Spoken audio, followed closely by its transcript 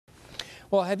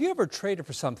Well, have you ever traded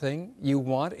for something you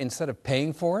want instead of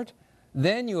paying for it?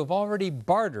 Then you have already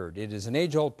bartered. It is an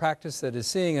age-old practice that is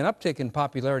seeing an uptick in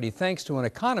popularity thanks to an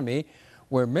economy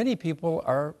where many people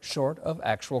are short of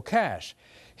actual cash.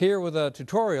 Here with a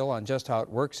tutorial on just how it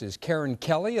works is Karen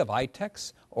Kelly of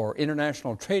ITEX, or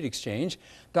International Trade Exchange,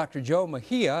 Dr. Joe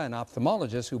Mejia, an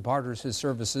ophthalmologist who barters his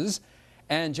services,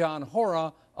 and John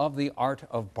Hora of the Art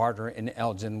of Barter in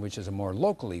Elgin, which is a more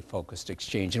locally focused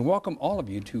exchange. And welcome all of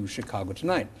you to Chicago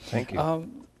Tonight. Thank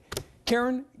you.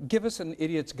 Karen, give us an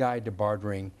idiot's guide to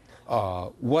bartering.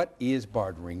 What is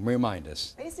bartering? Remind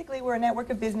us. Basically, we're a network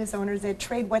of business owners that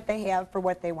trade what they have for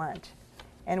what they want.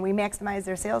 And we maximize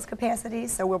their sales capacity,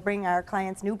 so we'll bring our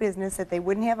clients new business that they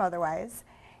wouldn't have otherwise.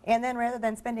 And then rather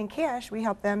than spending cash, we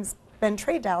help them spend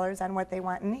trade dollars on what they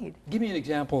want and need. Give me an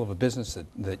example of a business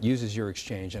that uses your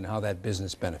exchange and how that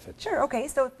business benefits. Sure, okay.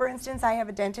 So for instance, I have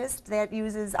a dentist that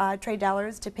uses trade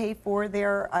dollars to pay for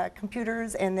their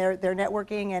computers and their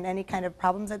networking and any kind of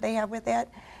problems that they have with that.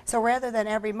 So rather than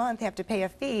every month have to pay a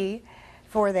fee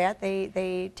for that,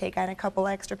 they take on a couple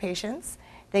extra patients.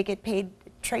 They get paid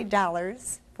trade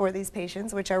dollars for these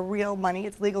patients, which are real money.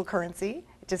 It's legal currency.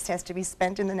 It just has to be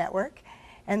spent in the network.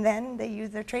 And then they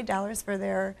use their trade dollars for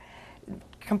their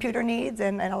computer needs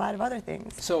and a lot of other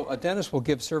things. So a dentist will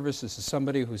give services to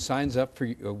somebody who signs up for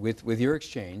with your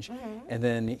exchange, and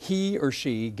then he or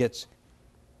she gets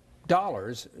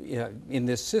dollars in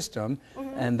this system,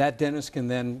 and that dentist can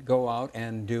then go out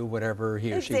and do whatever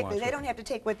he or she wants. Exactly. They don't have to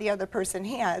take what the other person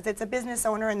has. It's a business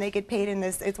owner, and they get paid in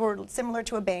this. We're similar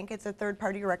to a bank. It's a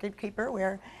third-party record keeper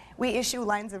where we issue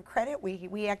lines of credit.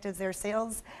 We act as their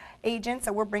sales agent,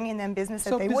 so we're bringing them business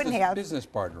that they wouldn't have. Business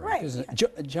bartering. Right.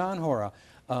 John Hora,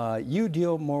 you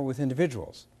deal more with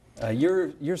individuals.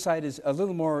 Your side is a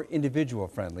little more individual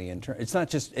friendly. It's not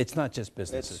just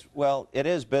businesses. Well, it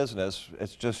is business.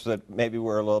 It's just that maybe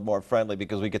we're a little more friendly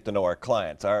because we get to know our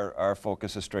clients. Our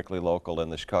focus is strictly local in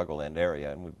the Chicagoland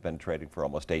area, and we've been trading for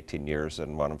almost 18 years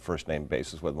and on a first-name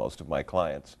basis with most of my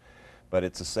clients. But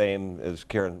it's the same as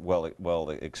Karen well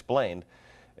explained.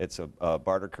 It's a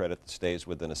barter credit that stays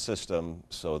within a system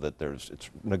so that it's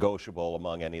negotiable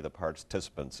among any of the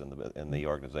participants in the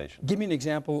organization. Give me an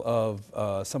example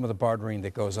of some of the bartering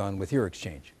that goes on with your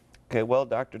exchange. Okay, well,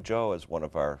 Dr. Joe is one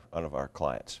of our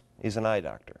clients. He's an eye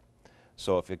doctor.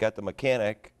 So if you got the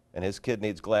mechanic and his kid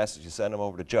needs glasses, you send him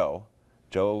over to Joe.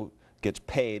 Joe gets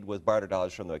paid with barter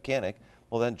dollars from the mechanic.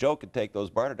 Well, then Joe could take those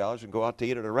barter dollars and go out to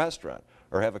eat at a restaurant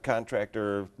or have a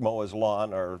contractor mow his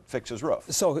lawn or fix his roof.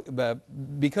 So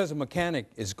because a mechanic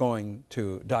is going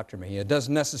to Dr. Mejia, it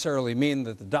doesn't necessarily mean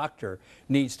that the doctor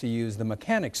needs to use the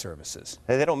mechanic services.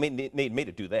 They don't need me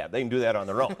to do that. They can do that on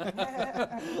their own.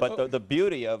 But the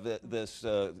beauty of this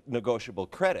negotiable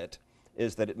credit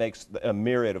is that it makes a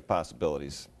myriad of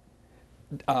possibilities.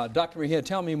 Dr. Mejia,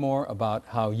 tell me more about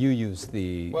how you use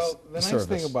the service. Well, the nice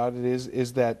thing about it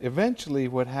is that eventually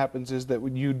what happens is that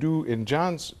when you do, in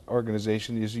John's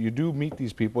organization, is you do meet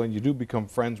these people and you do become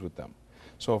friends with them.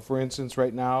 So for instance,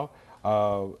 right now,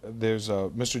 there's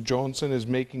Mr. Johnson is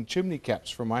making chimney caps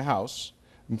for my house,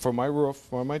 for my roof,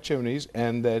 for my chimneys,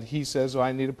 and that he says, oh,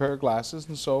 I need a pair of glasses,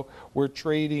 and so we're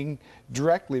trading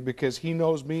directly because he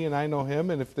knows me and I know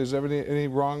him, and if there's ever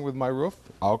anything wrong with my roof,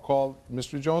 I'll call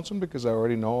Mr. Johnson because I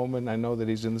already know him and I know that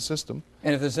he's in the system.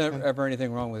 And if there's ever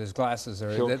anything wrong with his glasses,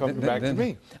 he'll come back to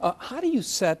me. How do you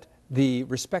set the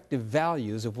respective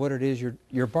values of what it is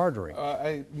you're bartering?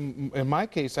 In my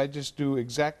case, I just do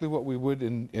exactly what we would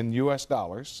in U.S.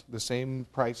 dollars. The same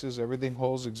prices, everything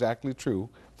holds exactly true.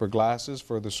 For glasses,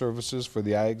 for the services, for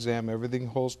the eye exam, everything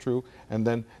holds true. And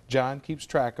then John keeps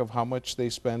track of how much they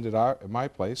spend at my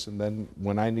place. And then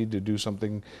when I need to do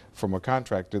something from a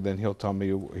contractor, then he'll tell me,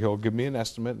 he'll give me an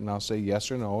estimate, and I'll say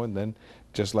yes or no. And then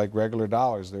just like regular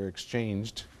dollars, they're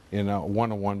exchanged in a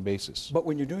one-on-one basis. But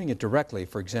when you're doing it directly,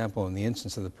 for example, in the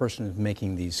instance of the person who's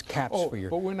making these caps for your...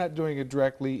 But we're not doing it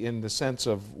directly in the sense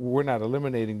of we're not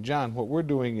eliminating John. What we're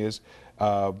doing is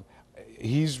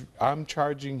I'm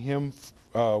charging him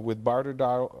with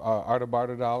out of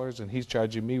barter dollars, and he's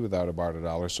charging me without a barter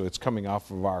dollars, so it's coming off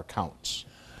of our accounts.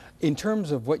 In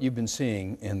terms of what you've been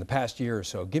seeing in the past year or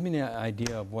so, give me an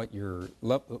idea of what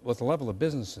what the level of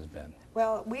business has been.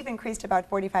 Well, we've increased about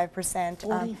 45%.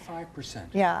 45%?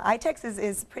 Yeah, ITEX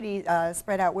is pretty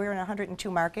spread out. We're in 102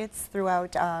 markets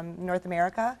throughout North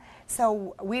America.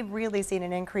 So we've really seen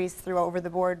an increase through over the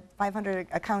board. 500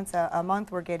 accounts a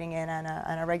month we're getting in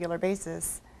on a regular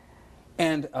basis.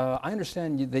 And I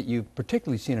understand that you've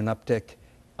particularly seen an uptick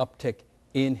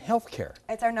in healthcare.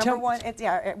 It's our number one.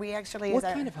 We actually. What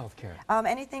kind of healthcare?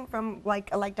 Anything from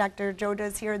like Dr. Joe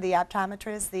does here, the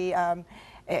optometrist,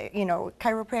 you know,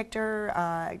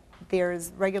 chiropractor,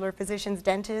 there's regular physicians,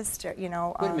 dentist, you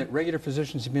know. Wait a minute, regular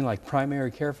physicians, you mean like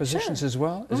primary care physicians Sure. as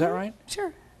well? Is that right?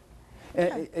 Sure.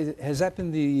 Has that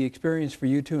been the experience for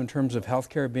you too in terms of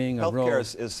healthcare being a real...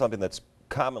 Healthcare is something that's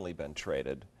commonly been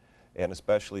traded, and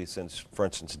especially since, for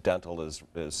instance, dental is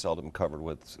seldom covered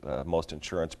with most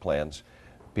insurance plans,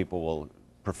 people will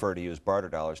prefer to use barter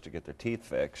dollars to get their teeth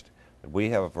fixed. We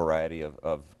have a variety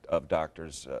of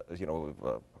doctors, you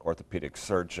know, orthopedic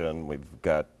surgeon, we've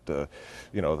got,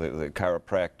 you know, the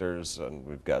chiropractors, and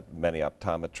we've got many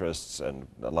optometrists and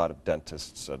a lot of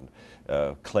dentists and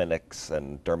clinics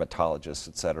and dermatologists,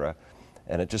 et cetera.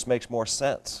 And it just makes more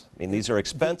sense. I mean, these are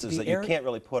expenses that you can't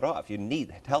really put off. You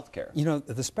need health care. You know,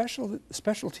 the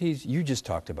specialties you just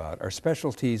talked about are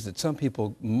specialties that some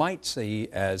people might see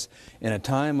as, in a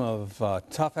time of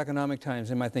tough economic times,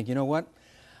 they might think, you know what,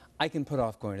 I can put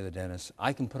off going to the dentist,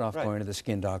 I can put off going to the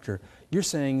skin doctor. You're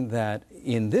saying that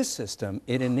in this system,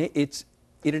 it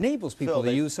enables people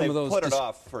to use some of those... They've put it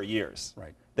off for years.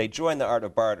 Right. They join the art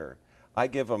of barter. I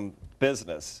give them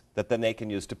business that then they can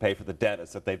use to pay for the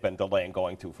dentist that they've been delaying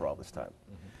going to for all this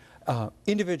time.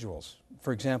 Individuals,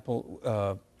 for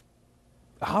example,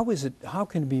 how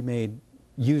can it be made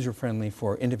user-friendly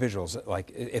for individuals?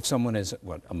 Like if someone is,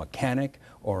 what, a mechanic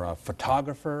or a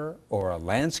photographer or a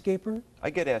landscaper?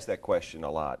 I get asked that question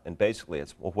a lot, and basically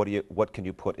it's, well, what can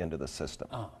you put into the system?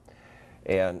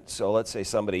 And so let's say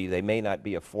somebody, they may not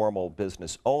be a formal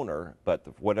business owner, but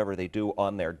whatever they do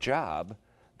on their job,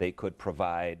 they could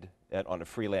provide on a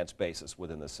freelance basis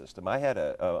within the system. I had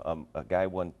a guy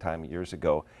one time years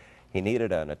ago, he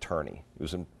needed an attorney. He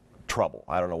was in trouble.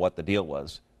 I don't know what the deal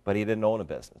was, but he didn't own a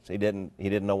business. He didn't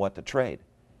know what to trade.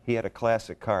 He had a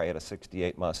classic car. He had a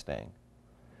 '68 Mustang.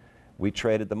 We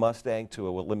traded the Mustang to a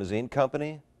limousine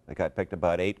company. The guy picked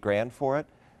about $8 grand for it,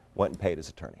 went and paid his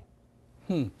attorney.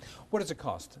 What does it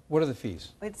cost? What are the fees?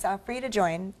 It's free to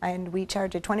join, and we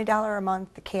charge a $20 a month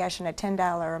cash and a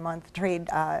 $10 a month trade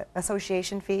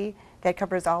association fee that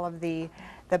covers all of the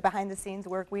behind-the-scenes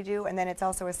work we do, and then it's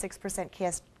also a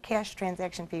 6% cash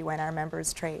transaction fee when our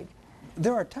members trade.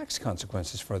 There are tax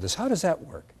consequences for this. How does that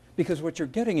work? Because what you're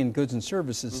getting in goods and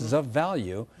services is of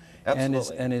value and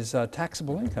is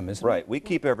taxable income, isn't it? Right. We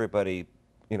keep everybody,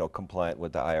 you know, compliant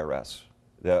with the IRS.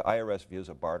 The IRS views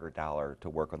a barter dollar to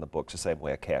work on the books the same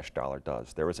way a cash dollar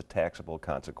does. There is a taxable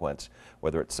consequence,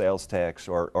 whether it's sales tax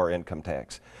or income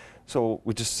tax. So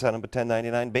we just send them a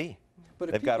 1099-B.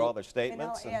 They've got all their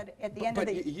statements. And I'll add, at the end of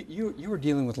the... You were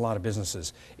dealing with a lot of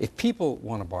businesses. If people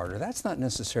want to barter, that's not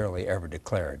necessarily ever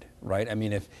declared, right? I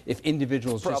mean, if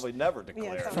individuals probably never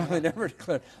declared. Probably never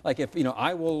declared. Like if, you know,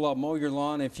 I will mow your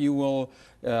lawn if you will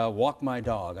walk my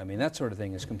dog. I mean, that sort of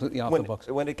thing is completely off the books.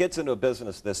 When it gets into a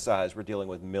business this size, we're dealing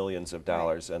with millions of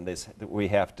dollars, and we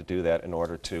have to do that in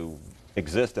order to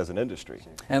exist as an industry.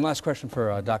 And last question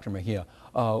for Dr. Mejia.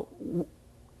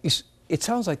 It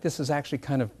sounds like this is actually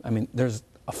kind of, I mean, there's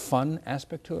a fun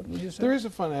aspect to it, would you say? There is a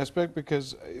fun aspect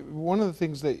because one of the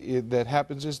things that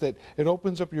happens is that it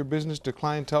opens up your business to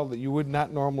clientele that you would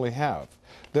not normally have.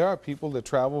 There are people that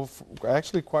travel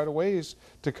actually quite a ways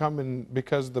to come in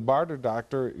because the barter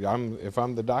doctor, if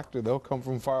I'm the doctor, they'll come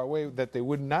from far away that they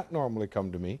would not normally come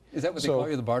to me. Is that what they call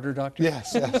you, the barter doctor?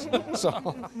 Yes, yes.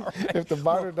 So if the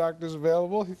barter doctor is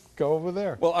available, go over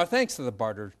there. Well, our thanks to the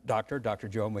barter doctor, Dr.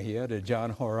 Joe Mejia, to John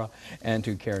Hora, and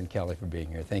to Karen Kelly for being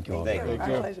here. Thank you all very much.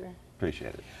 Our pleasure.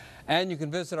 Appreciate it. And you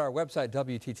can visit our website,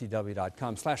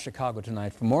 WTTW.com/Chicago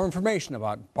tonight for more information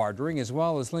about bartering, as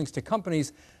well as links to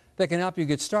companies that can help you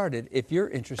get started if you're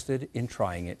interested in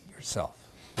trying it yourself.